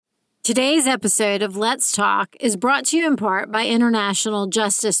Today's episode of Let's Talk is brought to you in part by International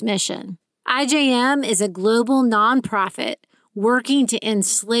Justice Mission. IJM is a global nonprofit working to end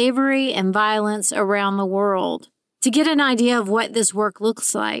slavery and violence around the world. To get an idea of what this work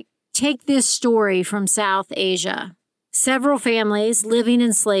looks like, take this story from South Asia. Several families living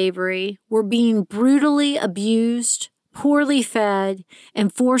in slavery were being brutally abused, poorly fed,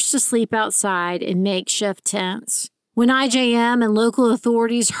 and forced to sleep outside in makeshift tents. When IJM and local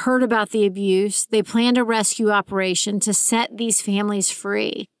authorities heard about the abuse, they planned a rescue operation to set these families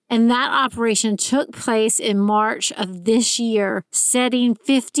free. And that operation took place in March of this year, setting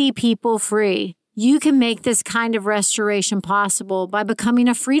 50 people free. You can make this kind of restoration possible by becoming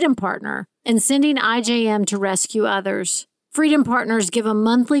a Freedom Partner and sending IJM to rescue others. Freedom Partners give a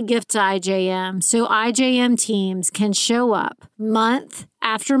monthly gift to IJM so IJM teams can show up month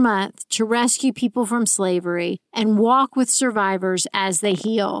after month to rescue people from slavery and walk with survivors as they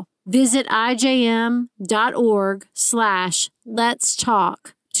heal. Visit IJM.org/Let's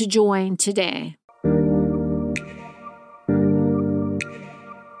Talk to join today.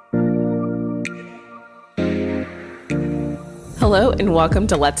 Hello and welcome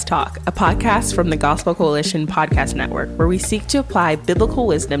to Let's Talk, a podcast from the Gospel Coalition Podcast Network, where we seek to apply biblical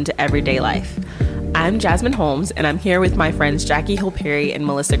wisdom to everyday life. I'm Jasmine Holmes, and I'm here with my friends Jackie Hill-Perry and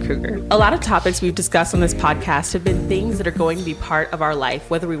Melissa Kruger. A lot of topics we've discussed on this podcast have been things that are going to be part of our life,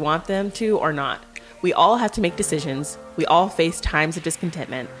 whether we want them to or not. We all have to make decisions. We all face times of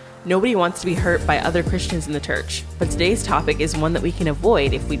discontentment. Nobody wants to be hurt by other Christians in the church, but today's topic is one that we can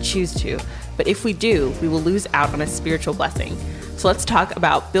avoid if we choose to. But if we do, we will lose out on a spiritual blessing. So let's talk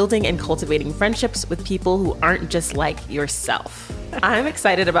about building and cultivating friendships with people who aren't just like yourself. I'm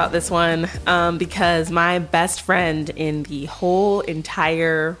excited about this one because my best friend in the whole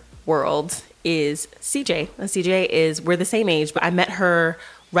entire world is CJ. We're the same age, but I met her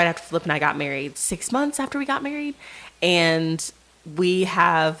right after Philip and I got married, 6 months after we got married. And we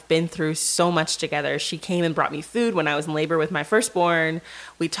have been through so much together. She came and brought me food when I was in labor with my firstborn.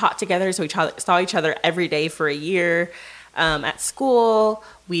 We taught together, so we saw each other every day for a year. At school,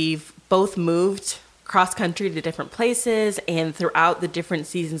 we've both moved cross country to different places, and throughout the different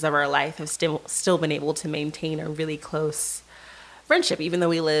seasons of our life have still been able to maintain a really close friendship, even though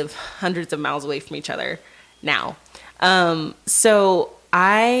we live hundreds of miles away from each other now. So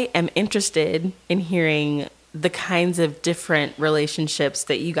I am interested in hearing the kinds of different relationships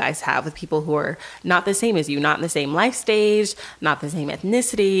that you guys have with people who are not the same as you, not in the same life stage, not the same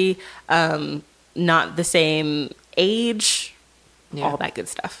ethnicity, not the same age, all that good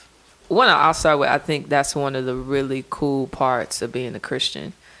stuff. One I'll start with, I think that's one of the really cool parts of being a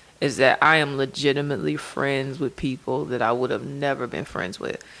Christian, is that I am legitimately friends with people that I would have never been friends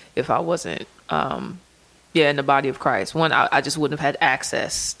with if I wasn't in the body of Christ. One, I just wouldn't have had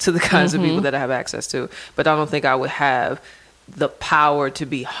access to the kinds of people that I have access to. But I don't think I would have the power to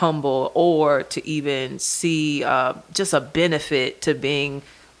be humble or to even see just a benefit to being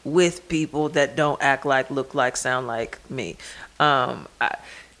with people that don't act like, look like, sound like me. But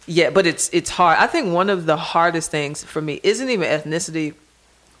it's hard. I think one of the hardest things for me isn't even ethnicity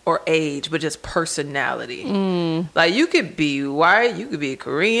or age, but just personality. Like, you could be white, you could be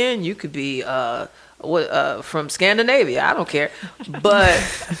Korean, you could be from Scandinavia, I don't care. But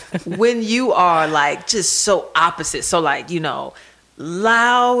when you are like just so opposite, so like, you know,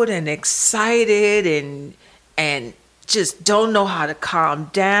 loud and excited and just don't know how to calm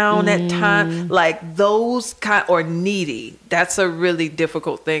down at times, like those kind, or needy. That's a really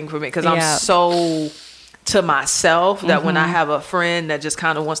difficult thing for me because I'm so to myself that when I have a friend that just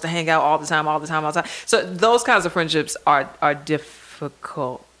kind of wants to hang out all the time. So those kinds of friendships are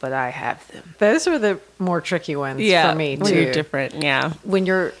difficult, but I have them. Those are the more tricky ones for me too. When you're different, When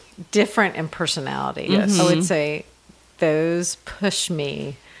you're different in personality, Yes. I would say those push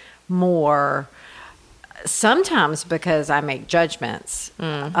me more. Sometimes because I make judgments.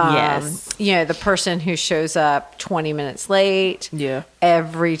 Yes. You know, the person who shows up 20 minutes late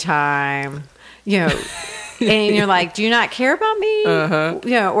every time, you know, and you're like, do you not care about me?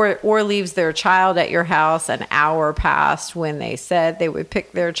 You know, or leaves their child at your house an hour past when they said they would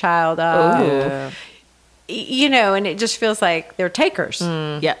pick their child up. You know, and it just feels like they're takers.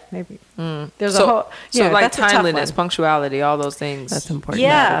 Maybe. There's a whole... So like timeliness, punctuality, all those things. That's important.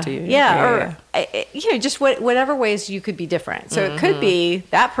 To you. Or, you know, just whatever ways you could be different. So it could be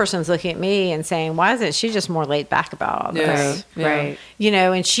that person's looking at me and saying, why isn't she just more laid back about all this? Right. You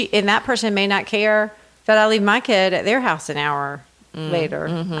know, and that person may not care that I leave my kid at their house an hour later.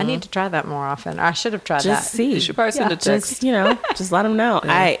 I need to try that more often. I should have tried that. You should probably send a text. Just, you know, just let them know.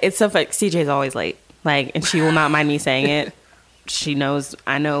 It's so like CJ's always late. Like, and she will not mind me saying it. she knows,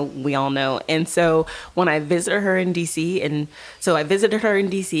 I know, we all know. And so when I visited her in DC,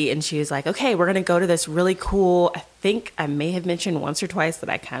 and she was like, okay, we're going to go to this really cool, I think I may have mentioned once or twice that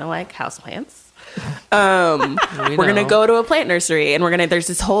I kind of like houseplants. We're going to go to a plant nursery, and there's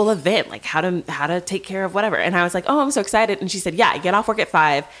this whole event, like how to take care of whatever. And I was like, oh, I'm so excited. And she said, yeah, get off work at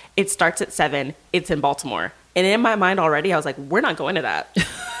 5. It starts at 7. It's in Baltimore. And in my mind already, I was like, we're not going to that.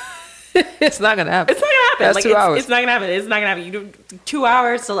 It's not gonna happen. It's not gonna happen. That's like, 2 hours. It's not gonna happen. It's not gonna happen. You do 2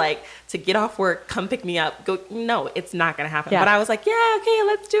 hours to get off work, come pick me up, go. No, it's not gonna happen. Yeah. But I was like, yeah, okay,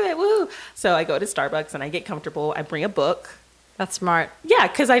 let's do it. Woo! So I go to Starbucks and I get comfortable. I bring a book. That's smart. Yeah,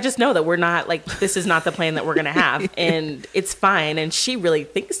 because I just know that we're not this is not the plan that we're gonna have, and it's fine. And she really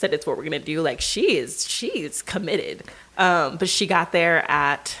thinks that it's what we're gonna do. Like she's committed. But she got there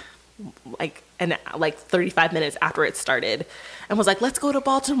at 35 minutes after it started. And was like, let's go to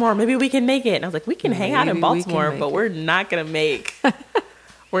Baltimore. Maybe we can make it. And I was like, we can hang out in Baltimore, but we're not going to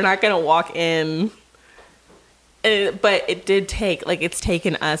we're not going to walk in. But it did take, it's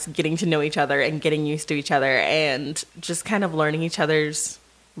taken us getting to know each other and getting used to each other and just kind of learning each other's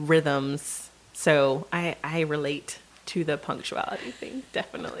rhythms. So I relate to the punctuality thing,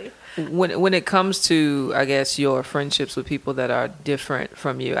 definitely. When it comes to, I guess, your friendships with people that are different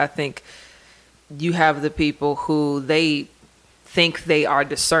from you, I think you have the people who they think they are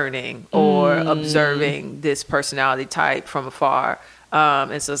discerning or observing this personality type from afar.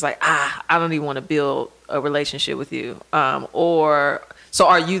 And so it's like, I don't even want to build a relationship with you. So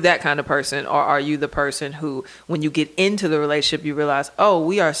are you that kind of person, or are you the person who, when you get into the relationship, you realize, oh,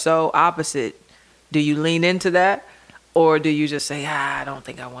 we are so opposite? Do you lean into that? Or do you just say, I don't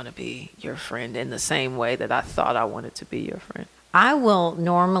think I want to be your friend in the same way that I thought I wanted to be your friend? I will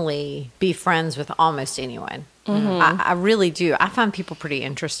normally be friends with almost anyone. Mm-hmm. I really do. I find people pretty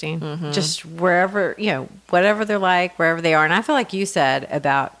interesting, just wherever, whatever they're like, wherever they are. And I feel like you said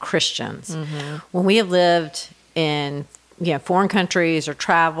about Christians. When we have lived in, foreign countries or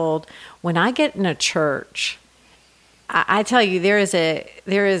traveled, when I get in a church, I tell you, there is a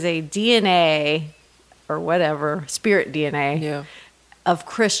DNA or whatever, spirit DNA of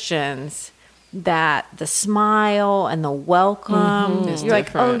Christians, that the smile and the welcome, you're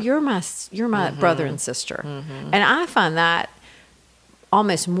like, oh, you're my brother and sister. And I find that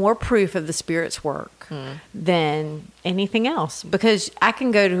almost more proof of the Spirit's work than anything else, because I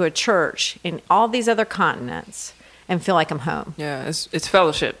can go to a church in all these other continents and feel like I'm home. Yeah, it's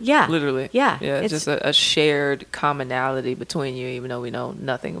fellowship. Yeah. Literally. Yeah. Yeah, it's just a shared commonality between you, even though we know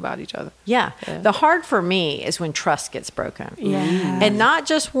nothing about each other. Yeah. The hard for me is when trust gets broken. Yeah. And not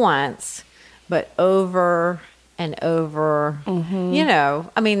just once, but over and over,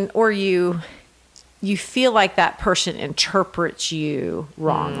 or you feel like that person interprets you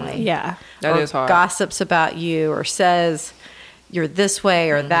wrongly. Yeah. That is hard. Gossips about you or says you're this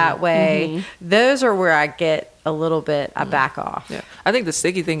way or that way. Those are where I get a little bit, I back off. Yeah. I think the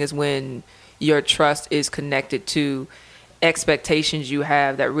sticky thing is when your trust is connected to expectations you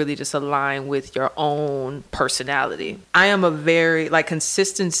have that really just align with your own personality. I am a very,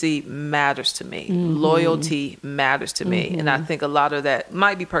 consistency matters to me. Loyalty matters to me. And I think a lot of that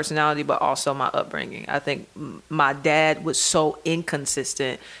might be personality, but also my upbringing. I think my dad was so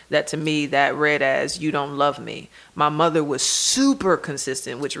inconsistent that to me that read as, you don't love me. My mother was super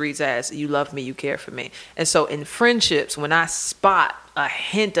consistent, which reads as, you love me, you care for me. And so in friendships, when I spot a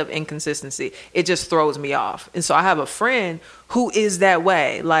hint of inconsistency, it just throws me off. And so I have a friend who is that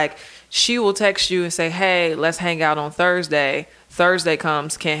way. She will text you and say, hey, let's hang out on Thursday. Thursday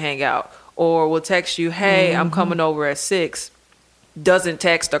comes, can't hang out. Or will text you, hey, I'm coming over at 6. Doesn't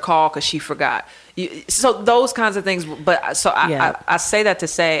text or call because she forgot. So those kinds of things. But so I say that to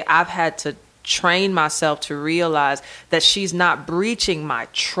say I've had to train myself to realize that she's not breaching my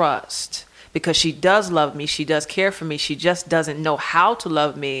trust, because she does love me, she does care for me, she just doesn't know how to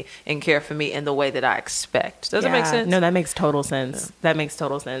love me and care for me in the way that I expect. Does that make sense? No, that makes total sense. Yeah. That makes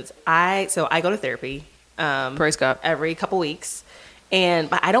total sense. I go to therapy. Praise God. Every couple weeks.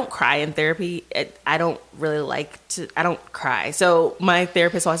 But I don't cry in therapy. I don't really I don't cry. So my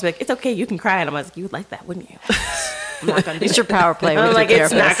therapist always be like, it's okay, you can cry. And I'm like, you would like that, wouldn't you? I'm not gonna do it's your power play with I'm like, your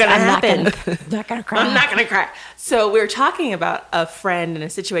it's not gonna happen. Not gonna cry. I'm not gonna cry. So we were talking about a friend and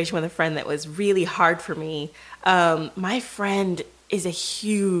a situation with a friend that was really hard for me. My friend is a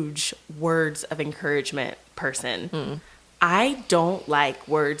huge words of encouragement person. I don't like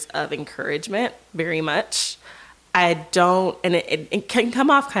words of encouragement very much. I don't, and it can come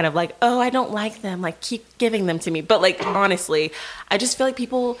off kind of like, oh, I don't like them, keep giving them to me. But honestly, I just feel like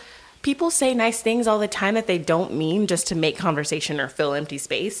people say nice things all the time that they don't mean, just to make conversation or fill empty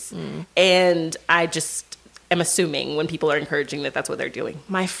space. And am assuming when people are encouraging that that's what they're doing.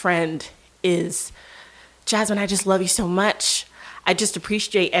 My friend is, Jasmine, I just love you so much. I just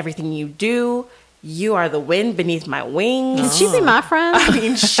appreciate everything you do. You are the wind beneath my wings. Can she be my friend? I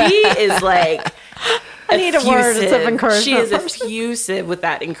mean, she is like, I need a word of encouragement. She is effusive with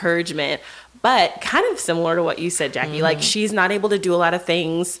that encouragement, but kind of similar to what you said, Jackie. Like, she's not able to do a lot of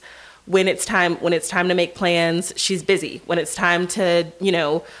things when it's time to make plans. She's busy. When it's time to,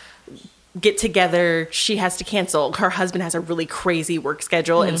 get together, she has to cancel. Her husband has a really crazy work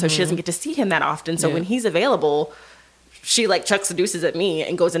schedule, and so she doesn't get to see him that often. So when he's available, she like chucks the deuces at me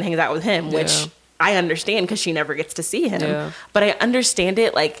and goes and hangs out with him, which I understand because she never gets to see him. Yeah. But I understand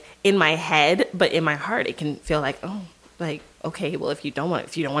it like in my head, but in my heart, it can feel like, oh, like, okay, well, if you don't want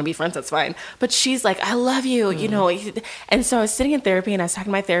to be friends, that's fine. But she's like, I love you, And so I was sitting in therapy and I was talking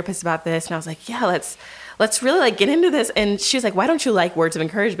to my therapist about this, and I was like, yeah, let's really like get into this. And she was like, why don't you like words of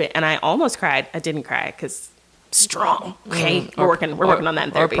encouragement? And I almost cried. I didn't cry because strong. Okay. We're working on that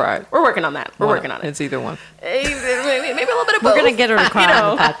in therapy. We're working on that. We're working on it. It's either one. Maybe a little bit of both. We're going to get her to cry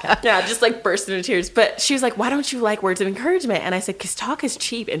on the podcast. Yeah, just like burst into tears. But she was like, why don't you like words of encouragement? And I said, because talk is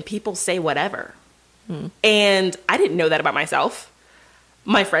cheap and people say whatever. And I didn't know that about myself.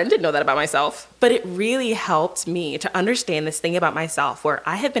 My friend didn't know that about myself. But it really helped me to understand this thing about myself where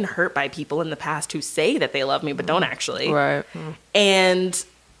I have been hurt by people in the past who say that they love me but don't actually. Right. And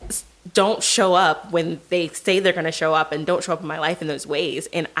don't show up when they say they're going to show up, and don't show up in my life in those ways.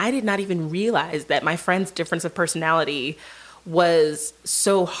 And I did not even realize that my friend's difference of personality was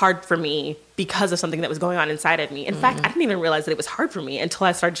so hard for me because of something that was going on inside of me. In fact, I didn't even realize that it was hard for me until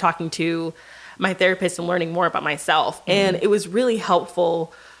I started talking to my therapist and learning more about myself. And it was really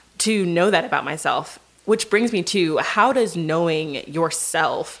helpful to know that about myself, which brings me to, how does knowing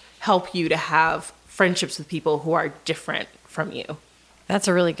yourself help you to have friendships with people who are different from you? That's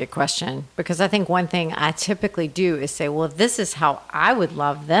a really good question, because I think one thing I typically do is say, well, this is how I would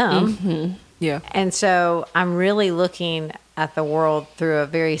love them. Yeah. And so I'm really looking at the world through a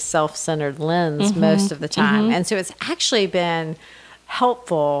very self-centered lens most of the time. And so it's actually been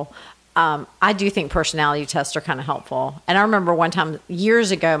helpful. I do think personality tests are kind of helpful. And I remember one time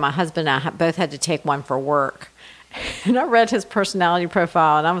years ago, my husband and I both had to take one for work. And I read his personality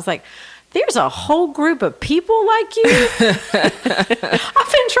profile and I was like, there's a whole group of people like you.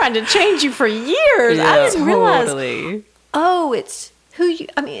 I've been trying to change you for years. Yeah, I didn't realize, it's who you,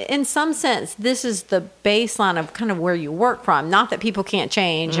 I mean, in some sense, this is the baseline of kind of where you work from. Not that people can't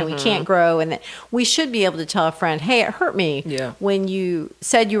change and we can't grow, and that we should be able to tell a friend, hey, it hurt me when you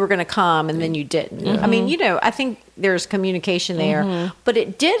said you were going to come and then you didn't. I mean, I think there's communication there, but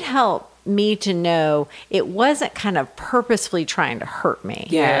it did help me to know it wasn't kind of purposefully trying to hurt me.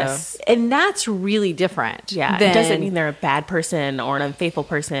 Yes. And that's really different. Yeah. It doesn't mean they're a bad person or an unfaithful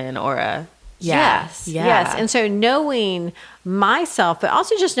person or a... Yes. And so knowing myself, but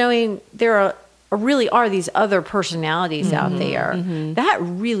also just knowing there really are these other personalities out there, that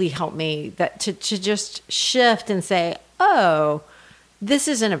really helped me to just shift and say, oh, this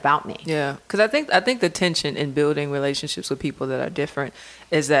isn't about me. Yeah, because I think the tension in building relationships with people that are different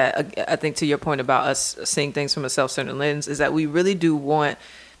is that, I think to your point about us seeing things from a self-centered lens, is that we really do want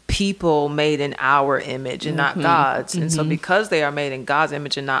people made in our image and not God's. And so because they are made in God's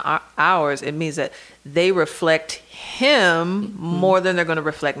image and not ours, it means that they reflect him more than they're going to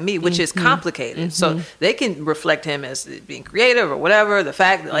reflect me, which is complicated. So they can reflect him as being creative or whatever. The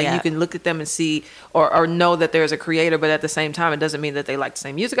fact that you can look at them and see or know that there's a creator, but at the same time, it doesn't mean that they like the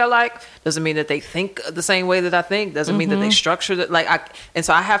same music I like. Doesn't mean that they think the same way that I think. Doesn't mean that they structure that. And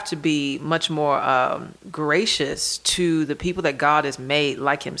so I have to be much more gracious to the people that God has made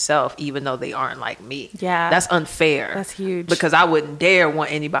like himself, even though they aren't like me. Yeah. That's unfair. That's huge. Because I wouldn't dare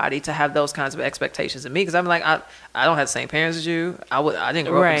want anybody to have those kinds of expectations of me, because I'm like, I don't have the same parents as you. I didn't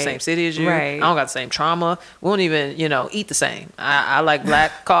grow up in the same city as you. Right. I don't got the same trauma. We don't even, eat the same. I like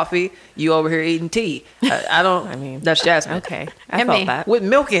black coffee. You over here eating tea. I don't. I mean, that's Jasmine. Okay, I felt that with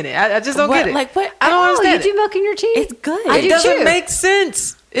milk in it. I just don't get it. Like what? I don't understand. You do milk in your tea? It's good. It doesn't make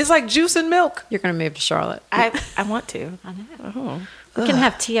sense. It's like juice and milk. You're going to move to Charlotte. I want to. I know. We can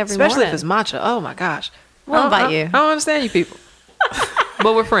have tea every Especially morning. if it's matcha. Oh my gosh. We'll invite you. I don't understand you people.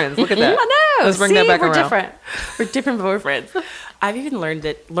 But we're friends. Look at that. I know. Let's bring that back we're around. different. We're different, but we're friends. I've even learned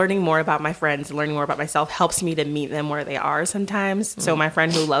that learning more about my friends and learning more about myself helps me to meet them where they are sometimes. So my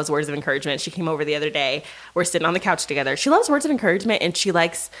friend who loves words of encouragement, she came over the other day. We're sitting on the couch together. She loves words of encouragement and she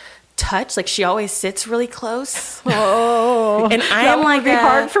likes touch. Like she always sits really close. Oh, and I am like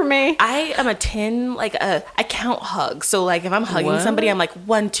hard for me. I am a 10, I count hugs. So like if I'm hugging somebody, I'm like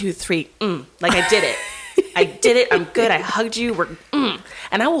 1, 2, 3, like I did it. I did it. I'm good. I hugged you.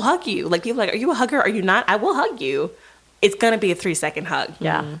 And I will hug you. Like, people are like, are you a hugger? Are you not? I will hug you. It's going to be a 3-second hug.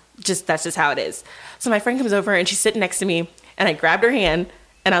 Yeah. That's just how it is. So my friend comes over and she's sitting next to me and I grabbed her hand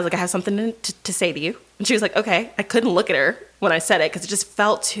and I was like, I have something to say to you. And she was like, okay. I couldn't look at her when I said it because it just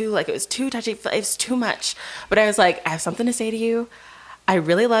felt too, like, it was too touchy. It was too much. But I was like, I have something to say to you. I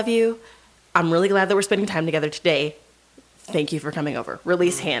really love you. I'm really glad that we're spending time together today. Thank you for coming over.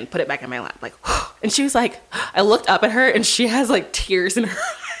 Release hand, put it back in my lap. Like, and she was like, I looked up at her and she has like tears in her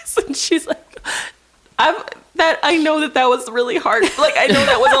eyes. And she's like, I know that was really hard. Like, I know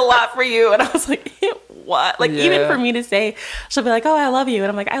that was a lot for you. And I was like, what? Like, even for me to say, she'll be like, oh, I love you. And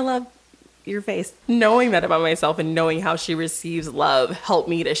I'm like, I love your face. Knowing that about myself and knowing how she receives love helped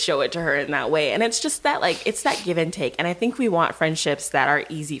me to show it to her in that way. And it's just that, like, it's that give and take. And I think we want friendships that are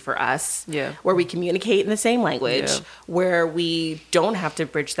easy for us. Yeah. Where we communicate in the same language. Yeah. Where we don't have to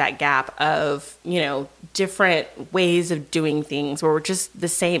bridge that gap of, different ways of doing things where we're just the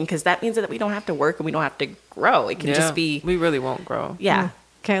same. Because that means that we don't have to work and we don't have to grow. It can just be. We really won't grow. Yeah.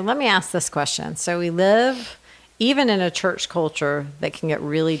 Okay, let me ask this question. So we live even in a church culture that can get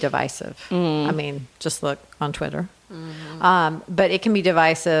really divisive. I mean, just look on Twitter. But it can be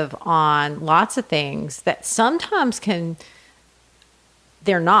divisive on lots of things that sometimes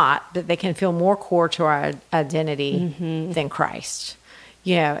they're not, but they can feel more core to our identity than Christ.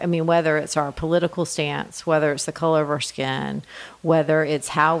 I mean, whether it's our political stance, whether it's the color of our skin, whether it's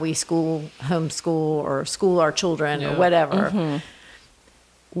how we homeschool or school our children or whatever.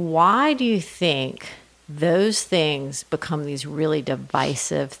 Why do you think those things become these really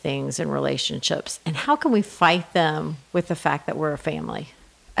divisive things in relationships? And how can we fight them with the fact that we're a family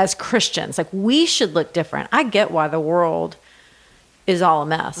as Christians? Like, we should look different. I get why the world is all a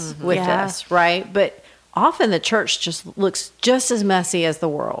mess with this, right? But often the church just looks just as messy as the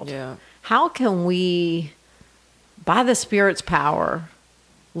world. Yeah. How can we, by the Spirit's power,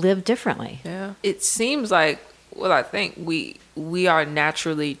 live differently? Yeah. It seems like, well, I think we are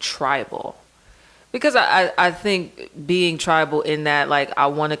naturally tribal. Because I think being tribal in that, like, I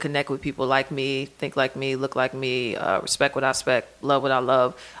want to connect with people like me, think like me, look like me, respect what I respect, love what I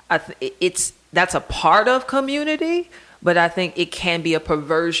love. That's a part of community, but I think it can be a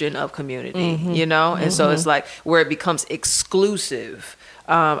perversion of community, And so it's like where it becomes exclusive.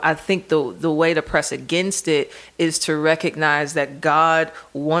 I think the way to press against it is to recognize that God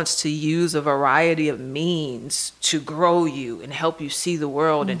wants to use a variety of means to grow you and help you see the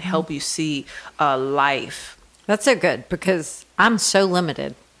world and help you see life. That's so good because I'm so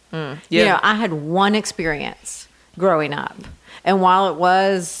limited. I had one experience growing up. And while it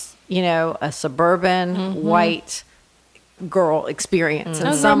was, a suburban white girl experience.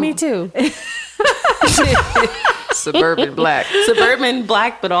 And me too. Suburban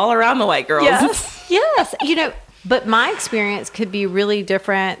black, but all around the white girls. Yes. But my experience could be really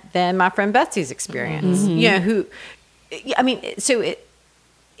different than my friend Betsy's experience. So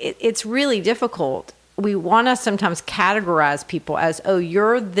it's really difficult. We want to sometimes categorize people as, oh,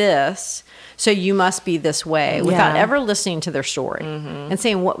 you're this, so you must be this way, without ever listening to their story and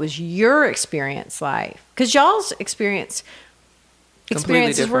saying, what was your experience like? Because y'all's experiences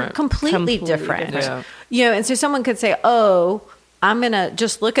were completely different. Yeah. And so someone could say, oh, I'm going to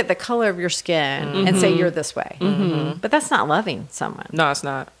just look at the color of your skin and say you're this way. But that's not loving someone. No, it's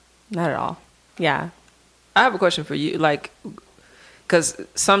not. Not at all. Yeah. I have a question for you. Like, because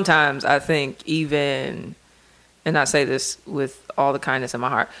sometimes I think even, and I say this with all the kindness in my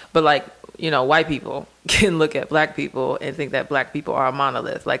heart, but like, white people can look at black people and think that black people are a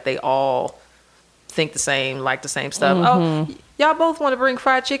monolith. Like, they all think the same, like the same stuff. Oh, y'all both want to bring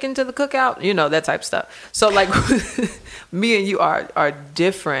fried chicken to the cookout, that type of stuff. So like me and you are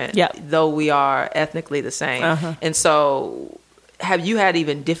different, though we are ethnically the same. And so have you had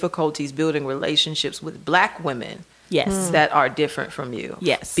even difficulties building relationships with black women? Yes. That are different from you?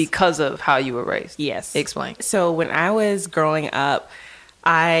 Yes. Because of how you were raised? Yes. Explain. So when I was growing up,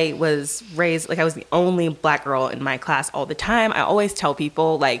 I was raised, like, I was the only black girl in my class all the time. I always tell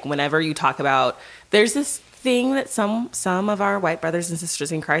people, like, whenever you talk about, there's this thing that some of our white brothers and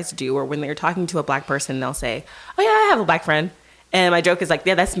sisters in Christ do, or when they're talking to a black person, they'll say, oh yeah, I have a black friend. And my joke is like,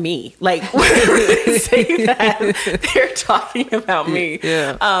 yeah, that's me. Like, when they say that, they're talking about me.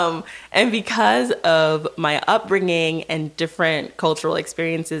 Yeah. And because of my upbringing and different cultural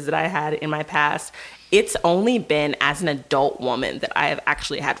experiences that I had in my past, it's only been as an adult woman that I have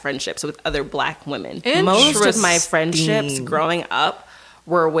actually had friendships with other black women. Most of my friendships growing up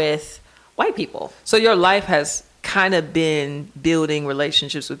were with white people. So your life has kind of been building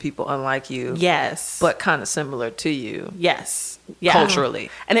relationships with people unlike you. Yes. But kind of similar to you. Yes.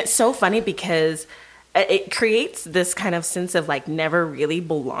 Culturally. And it's so funny because it creates this kind of sense of like never really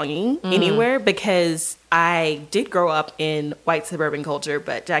belonging anywhere, because I did grow up in white suburban culture,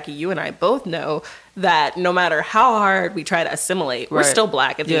 but Jackie, you and I both know that no matter how hard we try to assimilate, we're still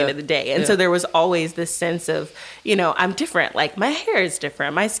Black at the end of the day. And so there was always this sense of, I'm different. Like my hair is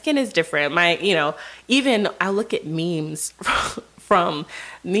different. My skin is different. Even I look at memes from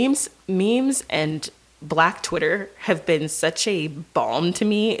memes and Black Twitter have been such a balm to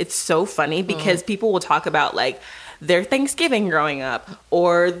me. It's so funny because people will talk about like their Thanksgiving growing up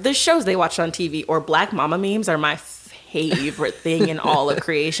or the shows they watched on TV, or Black mama memes are my favorite thing in all of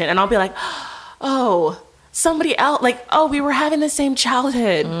creation. And I'll be like, oh, somebody else, like, oh, we were having the same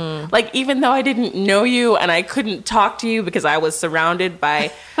childhood. Like, even though I didn't know you and I couldn't talk to you because I was surrounded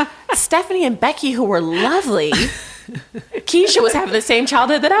by Stephanie and Becky, who were lovely. Keisha was having the same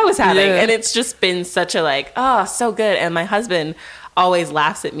childhood that I was having. And it's just been such a like, oh, so good. And my husband always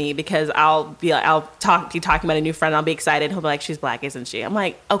laughs at me because I'll be talking about a new friend. I'll be excited. He'll be like, she's Black, isn't she? I'm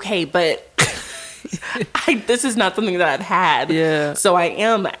like, okay, but this is not something that I've had. Yeah. So I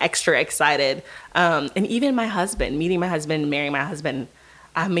am extra excited. And even my husband, meeting my husband, marrying my husband,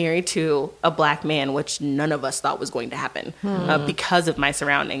 I'm married to a Black man, which none of us thought was going to happen because of my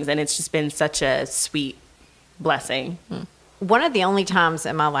surroundings. And it's just been such a sweet blessing. One of the only times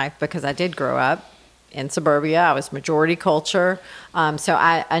in my life, because I did grow up in suburbia, I was majority culture. So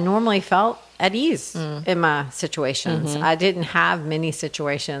I normally felt at ease in my situations. I didn't have many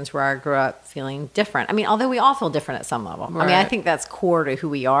situations where I grew up feeling different. I mean, although we all feel different at some level. Right. I mean, I think that's core to who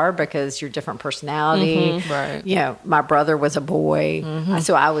we are because you're different personality. Right. My brother was a boy,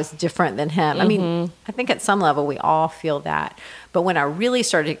 so I was different than him. I mean, I think at some level we all feel that. But when I really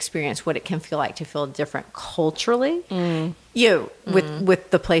started to experience what it can feel like to feel different culturally, with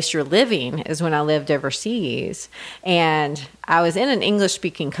the place you're living, is when I lived overseas. And I was in an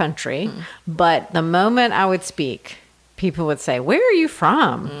English-speaking country, but the moment I would speak, people would say, "Where are you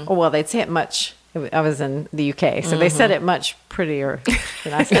from?" Oh, well, they'd say it much. I was in the UK, so they said it much prettier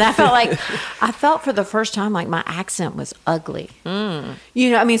than I said. And I felt for the first time like my accent was ugly. I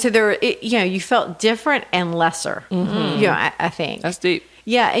mean, so you felt different and lesser. I think that's deep.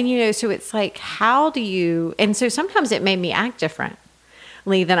 Yeah, and so it's like, how do you? And so sometimes it made me act differently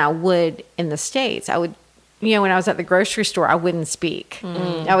than I would in the States. I would, when I was at the grocery store, I wouldn't speak.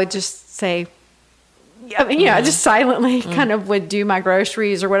 I would just say. I mean, I just silently kind of would do my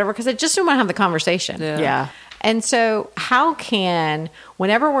groceries or whatever because I just didn't want to have the conversation. Yeah. And so how can,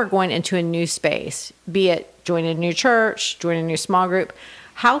 whenever we're going into a new space, be it join a new church, join a new small group,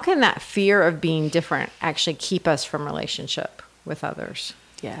 how can that fear of being different actually keep us from relationship with others?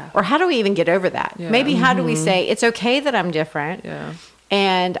 Yeah. Or how do we even get over that? Yeah. Maybe how do we say, it's okay that I'm different. Yeah.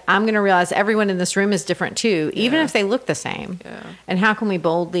 And I'm going to realize everyone in this room is different too, even if they look the same. Yeah. And how can we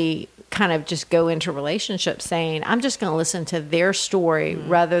boldly kind of just go into relationships saying, I'm just going to listen to their story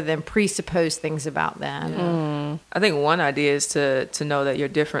rather than presuppose things about them. Yeah. I think one idea is to know that you're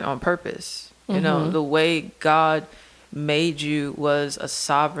different on purpose. The way God made you was a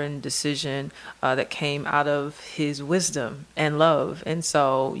sovereign decision that came out of his wisdom and love. And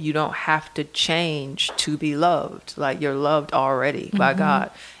so you don't have to change to be loved. Like, you're loved already by God.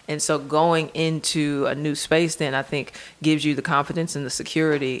 And so going into a new space then, I think, gives you the confidence and the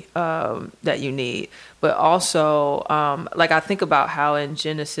security that you need. But also, I think about how in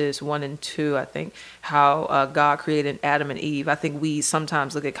Genesis 1 and 2, I think how God created Adam and Eve. I think we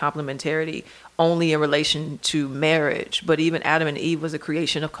sometimes look at complementarity only in relation to marriage, but even Adam and Eve was a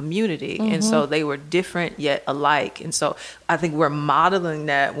creation of community. And so they were different yet alike. And so I think we're modeling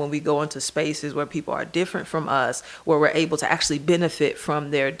that when we go into spaces where people are different from us, where we're able to actually benefit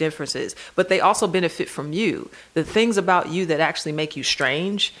from their differences, but they also benefit from you. The things about you that actually make you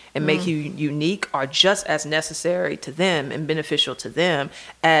strange and make you unique are just as necessary to them and beneficial to them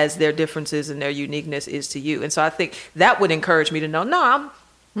as their differences and their uniqueness is to you. And so I think that would encourage me to know, no,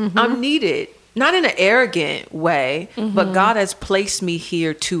 I'm needed. Not in an arrogant way, but God has placed me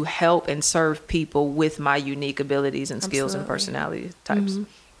here to help and serve people with my unique abilities and skills and personality types.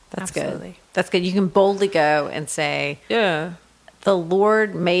 That's good. That's good. You can boldly go and say, the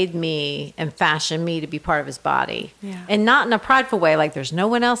Lord made me and fashioned me to be part of his body. Yeah. And not in a prideful way, like there's no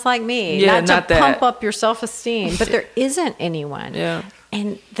one else like me. Yeah, not to pump up your self-esteem, but there isn't anyone. Yeah.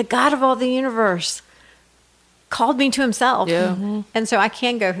 And the God of all the universe called me to himself. Yeah. And so I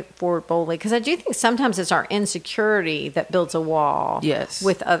can go forward boldly because I do think sometimes it's our insecurity that builds a wall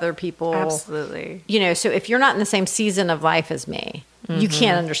with other people. Absolutely. So if you're not in the same season of life as me, you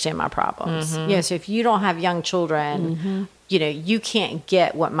can't understand my problems. So if you don't have young children, you can't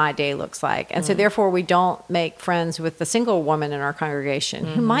get what my day looks like. And so therefore we don't make friends with the single woman in our congregation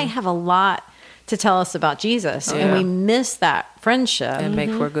who might have a lot to tell us about Jesus. And we miss that friendship. And make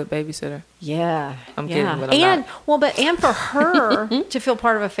for a good babysitter. Yeah. I'm kidding, but and for her to feel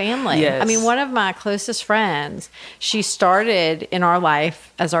part of a family. Yes. I mean, one of my closest friends, she started in our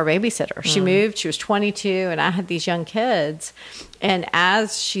life as our babysitter. She moved, she was 22, and I had these young kids. And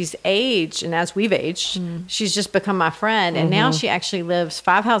as she's aged and as we've aged, she's just become my friend. And now she actually lives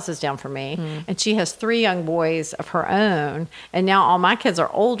 5 houses down from me. And she has 3 young boys of her own. And now all my kids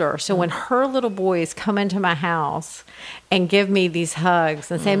are older. So when her little boys come into my house and give me these hugs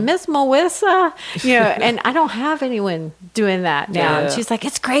and say, Miss Melissa, and I don't have anyone doing that now. And she's like,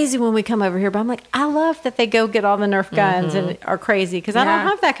 it's crazy when we come over here. But I'm like, I love that they go get all the Nerf guns and are crazy, because I don't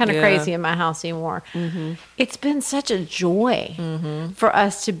have that kind of crazy in my house anymore. It's been such a joy for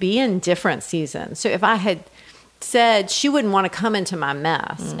us to be in different seasons. So if I had said she wouldn't want to come into my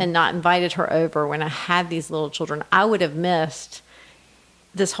mess and not invited her over when I had these little children, I would have missed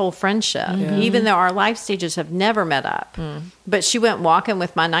this whole friendship, even though our life stages have never met up. But she went walking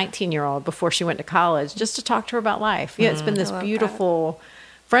with my 19-year-old before she went to college just to talk to her about life. It's been this beautiful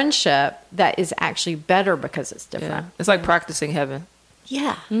friendship that is actually better because it's different. It's like practicing heaven.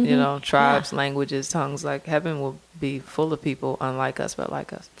 Yeah. You know, tribes, languages, tongues. Like, heaven will be full of people unlike us, but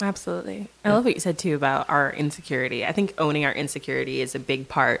like us. Absolutely. I love what you said, too, about our insecurity. I think owning our insecurity is a big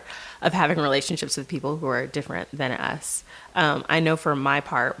part of having relationships with people who are different than us. I know for my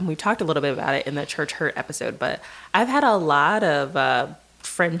part, we talked a little bit about it in the Church Hurt episode, but I've had a lot of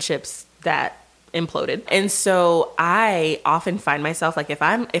friendships that imploded. And so I often find myself, like, if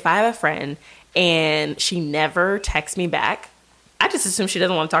I have a friend and she never texts me back, I just assume she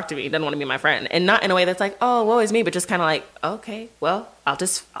doesn't want to talk to me, doesn't want to be my friend. And not in a way that's like, oh, woe is me, but just kind of like, okay, well, I'll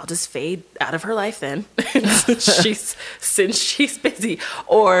just fade out of her life then. since she's busy.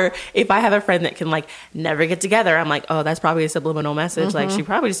 Or if I have a friend that can like never get together, I'm like, oh, that's probably a subliminal message. Like, she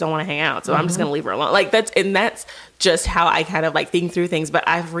probably just don't want to hang out. So I'm just going to leave her alone. Like, that's just how I kind of like think through things. But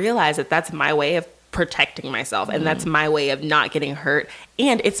I've realized that that's my way of protecting myself, and that's my way of not getting hurt,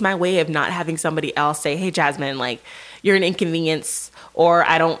 and it's my way of not having somebody else say, hey, Jasmine, like, you're an inconvenience, or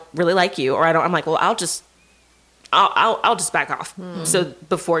I don't really like you, or I'm like, well, I'll just back off. So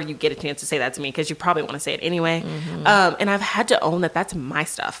before you get a chance to say that to me, because you probably want to say it anyway. And I've had to own that that's my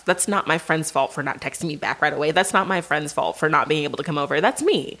stuff. That's not my friend's fault for not texting me back right away. That's not my friend's fault for not being able to come over. That's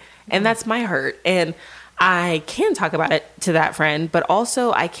me, and that's my hurt. And I can talk about it to that friend, but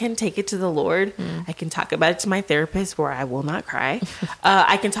also I can take it to the Lord. I can talk about it to my therapist where I will not cry.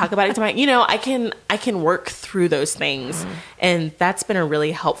 I can talk about it to my, I can work through those things. And that's been a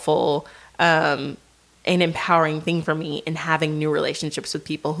really helpful and empowering thing for me in having new relationships with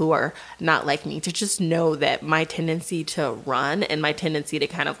people who are not like me, to just know that my tendency to run and my tendency to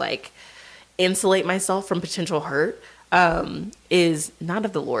kind of like insulate myself from potential hurt is not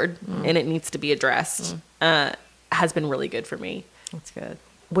of the Lord, and it needs to be addressed, has been really good for me. That's good.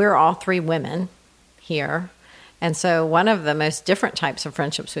 We're all 3 women here. And so one of the most different types of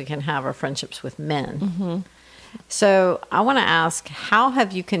friendships we can have are friendships with men. So I want to ask, how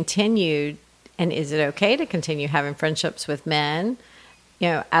have you continued, and is it okay to continue having friendships with men,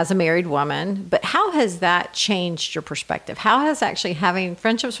 as a married woman? But how has that changed your perspective? How has actually having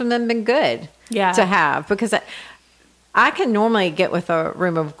friendships with men been good to have? Because I can normally get with a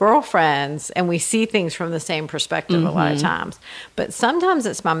room of girlfriends and we see things from the same perspective a lot of times. But sometimes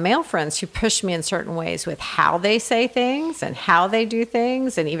it's my male friends who push me in certain ways with how they say things and how they do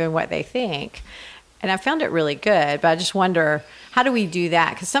things and even what they think. And I found it really good. But I just wonder, how do we do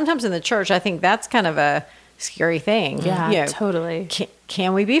that? Because sometimes in the church, I think that's kind of a scary thing. Yeah, totally.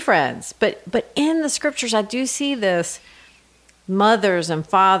 Can we be friends? But in the scriptures, I do see this. Mothers and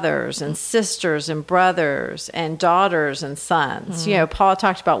fathers and sisters and brothers and daughters and sons. Paul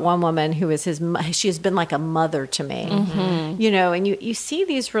talked about one woman who is she has been like a mother to me. And you see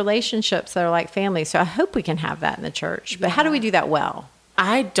these relationships that are like family. So I hope we can have that in the church. But how do we do that well?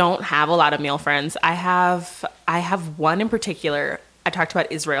 I don't have a lot of male friends. I have one in particular. I talked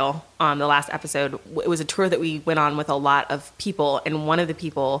about Israel on the last episode. It was a tour that we went on with a lot of people, and one of the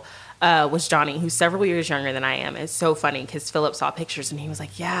people was Johnny, who's several years younger than I am. It's so funny because Philip saw pictures and he was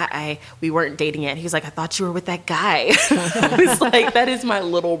like, yeah, we weren't dating yet. He was like, I thought you were with that guy. I was like, that is my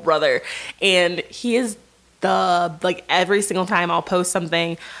little brother. And he is every single time I'll post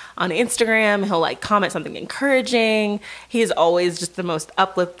something on Instagram, he'll like comment something encouraging. He is always just the most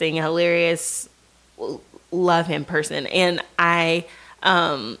uplifting, hilarious, love him person. And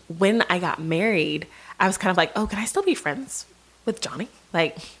when I got married, I was kind of like, oh, can I still be friends with Johnny?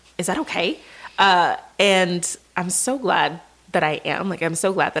 Like, is that okay? And I'm so glad that I am. Like, I'm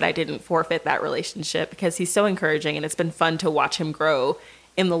so glad that I didn't forfeit that relationship, because he's so encouraging, and it's been fun to watch him grow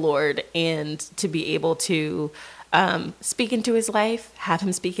in the Lord, and to be able to speak into his life, have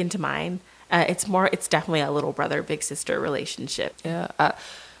him speak into mine. It's definitely a little brother, big sister relationship. Yeah.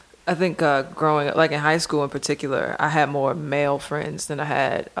 I think growing up, like in high school in particular, I had more male friends than I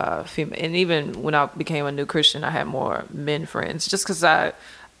had female. And even when I became a new Christian, I had more men friends, just because I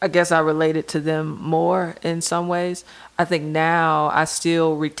guess I related to them more in some ways. I think now I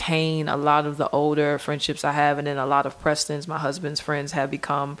still retain a lot of the older friendships I have, and then a lot of Preston's, my husband's friends, have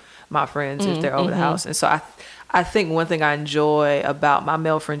become my friends if they're over the house. And so I think one thing I enjoy about my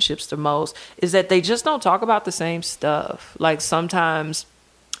male friendships the most is that they just don't talk about the same stuff. Like sometimes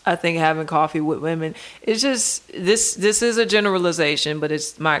I think having coffee with women, it's just, this is a generalization, but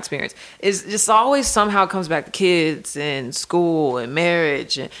it's my experience. It's just always somehow comes back to kids and school and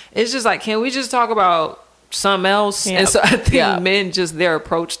marriage. And it's just like, can we just talk about something else? Yep. And so I think men, just their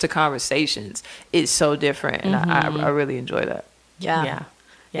approach to conversations is so different. And I really enjoy that. Yeah,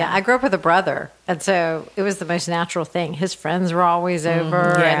 I grew up with a brother, and so it was the most natural thing. His friends were always over,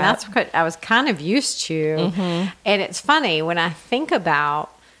 and that's what I was kind of used to. And it's funny when I think about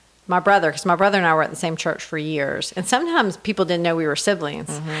my brother, because my brother and I were at the same church for years, and sometimes people didn't know we were siblings.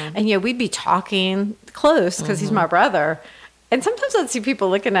 And we'd be talking close because he's my brother. And sometimes I'd see people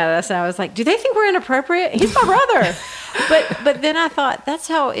looking at us, and I was like, do they think we're inappropriate? He's my brother. But then I thought, that's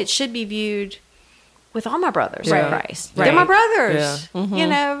how it should be viewed with all my brothers in Christ. They're my brothers.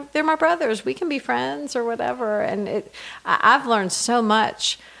 They're my brothers. We can be friends or whatever. And I've learned so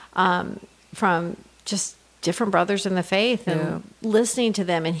much from just different brothers in the faith, and listening to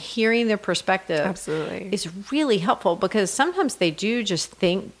them and hearing their perspective. Absolutely. Is really helpful, because sometimes they do just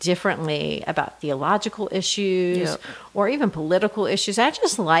think differently about theological issues or even political issues. I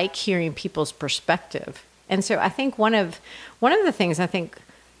just like hearing people's perspective. And so I think one of the things I think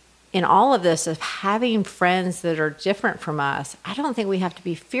in all of this of having friends that are different from us, I don't think we have to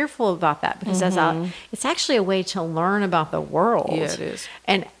be fearful about that, because it's actually a way to learn about the world. Yeah, it is.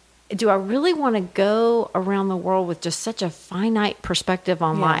 And do I really want to go around the world with just such a finite perspective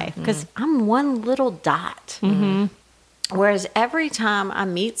on life? Because I'm one little dot. Whereas every time I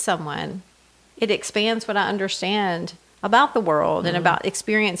meet someone, it expands what I understand about the world and about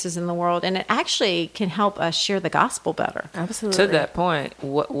experiences in the world, and it actually can help us share the gospel better. Absolutely. To that point,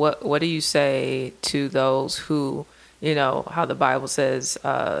 what do you say to those who, how the Bible says,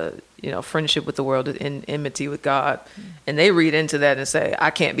 friendship with the world is enmity with God, and they read into that and say, I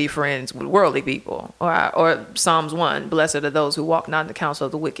can't be friends with worldly people, or Psalms 1, blessed are those who walk not in the counsel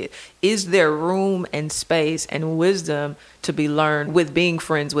of the wicked. Is there room and space and wisdom to be learned with being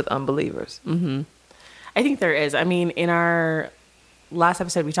friends with unbelievers? I think there is. I mean, in our last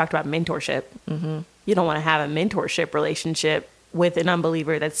episode, we talked about mentorship. You don't want to have a mentorship relationship with an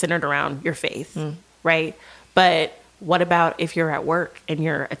unbeliever that's centered around your faith, right? But what about if you're at work and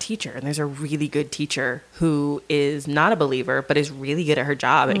you're a teacher, and there's a really good teacher who is not a believer but is really good at her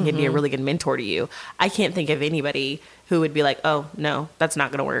job and can be a really good mentor to you? I can't think of anybody who would be like, oh, no, that's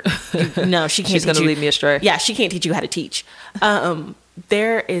not going to work. No, she can't. She's going to lead me astray. Yeah, she can't teach you how to teach.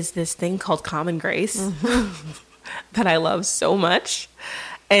 There is this thing called common grace that I love so much.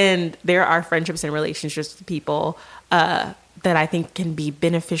 And there are friendships and relationships with people that I think can be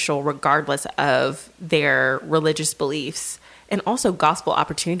beneficial regardless of their religious beliefs, and also gospel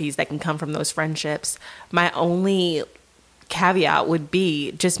opportunities that can come from those friendships. My only caveat would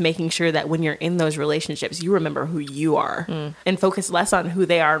be just making sure that when you're in those relationships, you remember who you are and focus less on who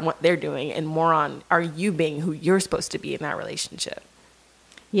they are and what they're doing, and more on, are you being who you're supposed to be in that relationship?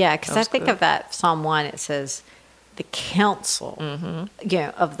 Yeah, because I think of that Psalm 1, it says, the counsel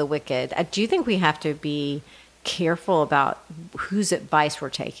of the wicked. Do you think we have to be careful about whose advice we're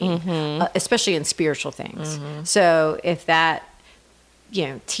taking, especially in spiritual things? So if that,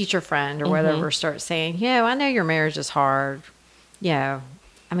 teacher friend or whatever starts saying, I know your marriage is hard.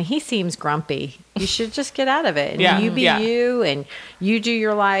 I mean, he seems grumpy. You should just get out of it. And you be you, and you do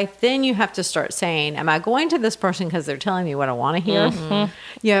your life. Then you have to start saying, am I going to this person because they're telling me what I want to hear? And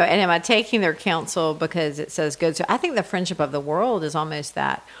am I taking their counsel because it says good? So I think the friendship of the world is almost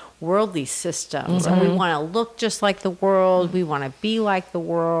that worldly systems. And we want to look just like the world. We want to be like the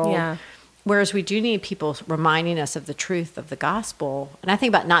world. Whereas we do need people reminding us of the truth of the gospel. And I think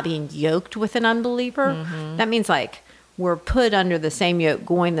about not being yoked with an unbeliever. That means like, we're put under the same yoke,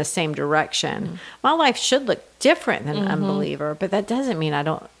 going the same direction. My life should look different than an unbeliever, but that doesn't mean I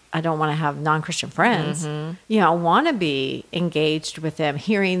don't want to have non-Christian friends. I want to be engaged with them,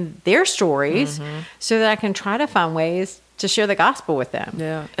 hearing their stories, so that I can try to find ways to share the gospel with them.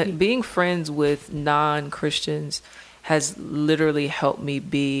 Yeah, and being friends with non-Christians has literally helped me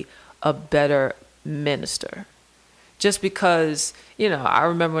be a better minister. just because, I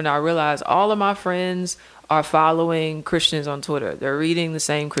remember when I realized all of my friends are following Christians on Twitter. They're reading the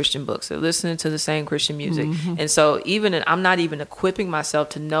same Christian books. They're listening to the same Christian music. And so I'm not even equipping myself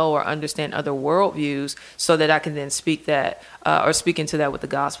to know or understand other worldviews so that I can then speak that or speak into that with the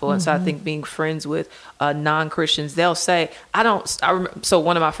gospel. And so I think being friends with non-Christians, they'll say, so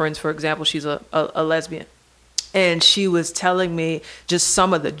one of my friends, for example, she's a lesbian. And she was telling me just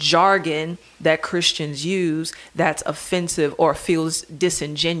some of the jargon that Christians use that's offensive or feels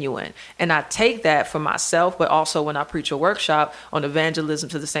disingenuous. And I take that for myself, but also when I preach a workshop on evangelism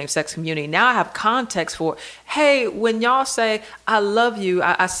to the same-sex community, now I have context for, hey, when y'all say, I love you,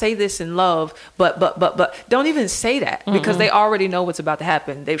 I say this in love, but don't even say that because they already know what's about to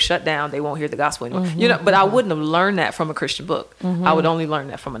happen. They've shut down. They won't hear the gospel anymore. But I wouldn't have learned that from a Christian book. I would only learn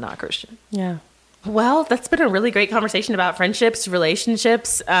that from a non-Christian. Yeah. Well, that's been a really great conversation about friendships,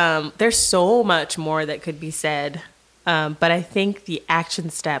 relationships. There's so much more that could be said. But I think the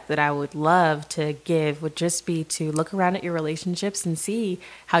action step that I would love to give would just be to look around at your relationships and see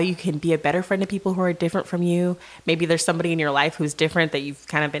how you can be a better friend to people who are different from you. Maybe there's somebody in your life who's different that you've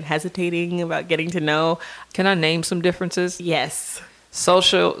kind of been hesitating about getting to know. Can I name some differences? Yes.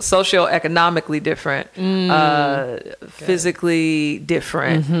 Socioeconomically different, physically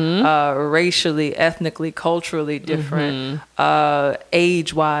different, racially, ethnically, culturally different,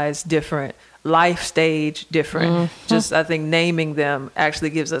 age-wise different, life stage different. Just, I think naming them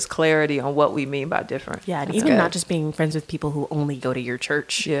actually gives us clarity on what we mean by different. Yeah, and even not just being friends with people who only go to your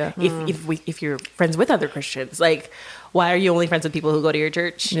church. Yeah. If you're friends with other Christians, like, why are you only friends with people who go to your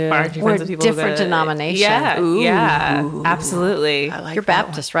church? Yeah. Aren't you friends with people different denominations? Yeah, Ooh. yeah, absolutely. You're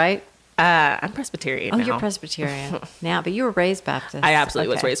Baptist, right? I'm Presbyterian now. You're Presbyterian now, but you were raised Baptist. I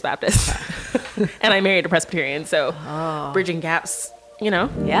absolutely was raised Baptist. And I married a Presbyterian, so bridging gaps, Yeah,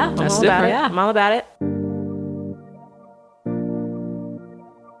 that's different. Yeah. I'm all about it.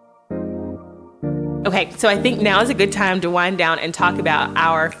 Okay, so I think now is a good time to wind down and talk about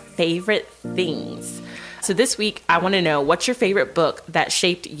our favorite things. So this week, I want to know, what's your favorite book that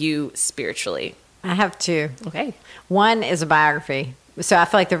shaped you spiritually? I have two. Okay. One is a biography. So I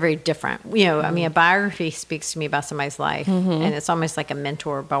feel like they're very different. A biography speaks to me about somebody's life, and it's almost like a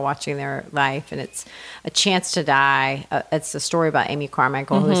mentor by watching their life, and it's A Chance to Die. It's a story about Amy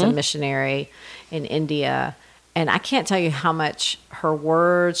Carmichael, who's a missionary in India. And I can't tell you how much her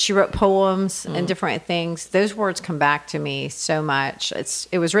words, she wrote poems and different things. Those words come back to me so much.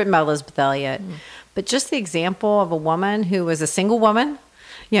 It was written by Elizabeth Elliot. But just the example of a woman who was a single woman,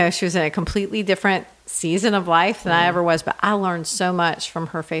 she was in a completely different season of life than I ever was. But I learned so much from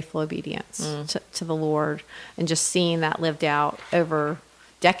her faithful obedience to the Lord, and just seeing that lived out over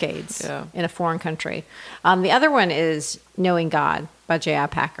decades in a foreign country. The other one is Knowing God by J.I.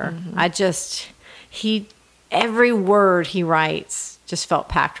 Packer. Every word he writes just felt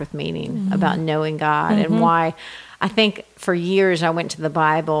packed with meaning about knowing God and why. I think for years I went to the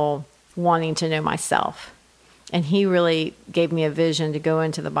Bible wanting to know myself. And he really gave me a vision to go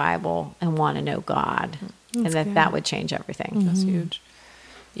into the Bible and want to know God. That's and that would change everything. That's huge.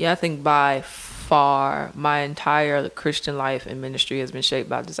 Yeah, I think by far my entire Christian life and ministry has been shaped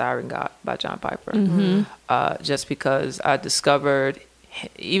by Desiring God by John Piper. Just because I discovered,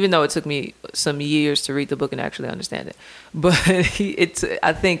 even though it took me some years to read the book and actually understand it, but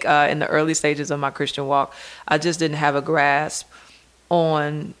I think in the early stages of my Christian walk, I just didn't have a grasp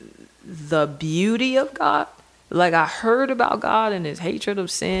on the beauty of God. Like, I heard about God and his hatred of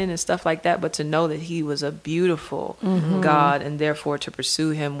sin and stuff like that, but to know that he was a beautiful God, and therefore to pursue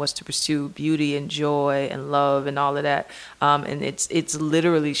him was to pursue beauty and joy and love and all of that. And it's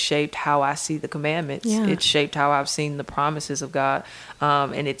literally shaped how I see the commandments. Yeah. It's shaped how I've seen the promises of God.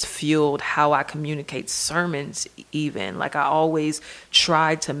 And it's fueled how I communicate sermons even. Like, I always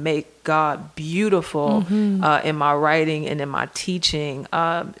try to make God beautiful in my writing and in my teaching,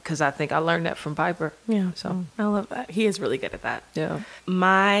 because I think I learned that from Piper. Yeah, so I love that. He is really good at that. Yeah.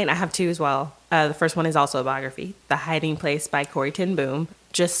 Mine, I have two as well. The first one is also a biography, The Hiding Place by Corrie ten Boom.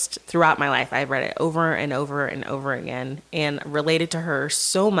 Just throughout my life, I've read it over and over and over again and related to her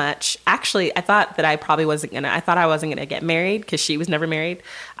so much. Actually, I thought that I wasn't going to get married because she was never married.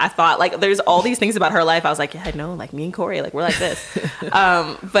 I thought, like, there's all these things about her life. I was like, yeah, I know, like me and Corrie, like we're like this.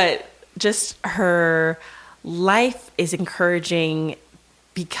 But just her life is encouraging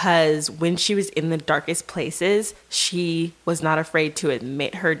because when she was in the darkest places, she was not afraid to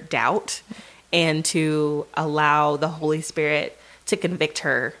admit her doubt and to allow the Holy Spirit to convict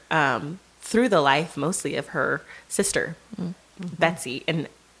her through the life mostly of her sister, Betsy. And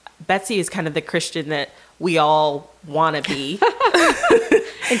Betsy is kind of the Christian that we all want to be.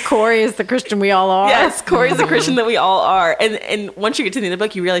 And Corey is the Christian we all are. Yes, Corey is the Christian that we all are. And once you get to the end of the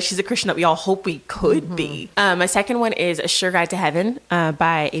book, you realize she's a Christian that we all hope we could be. My second one is A Sure Guide to Heaven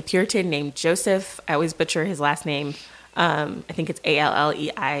by a Puritan named Joseph. I always butcher his last name. I think it's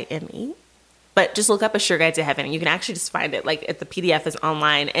Alleime. But just look up A Sure Guide to Heaven, and you can actually just find it. Like, the PDF is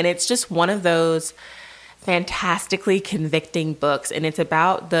online, and it's just one of those fantastically convicting books, and it's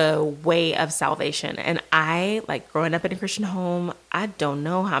about the way of salvation. And I, like, growing up in a Christian home, I don't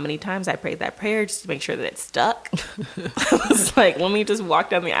know how many times I prayed that prayer just to make sure that it stuck. I was like, let me just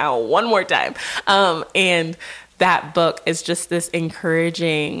walk down the aisle one more time. And that book is just this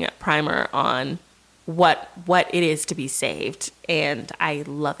encouraging primer on what it is to be saved, and I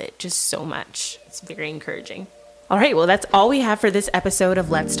love it just so much. It's very encouraging. All right, well, that's all we have for this episode of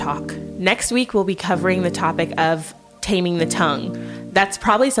Let's Talk. Next week, we'll be covering the topic of taming the tongue. That's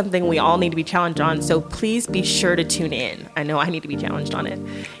probably something we all need to be challenged on, so please be sure to tune in. I know I need to be challenged on it.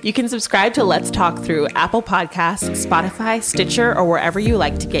 You can subscribe to Let's Talk through Apple Podcasts, Spotify, Stitcher, or wherever you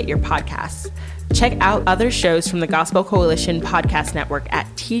like to get your podcasts. Check out other shows from the Gospel Coalition Podcast Network at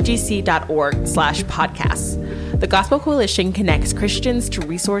tgc.org/podcasts. The Gospel Coalition connects Christians to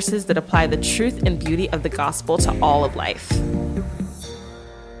resources that apply the truth and beauty of the gospel to all of life.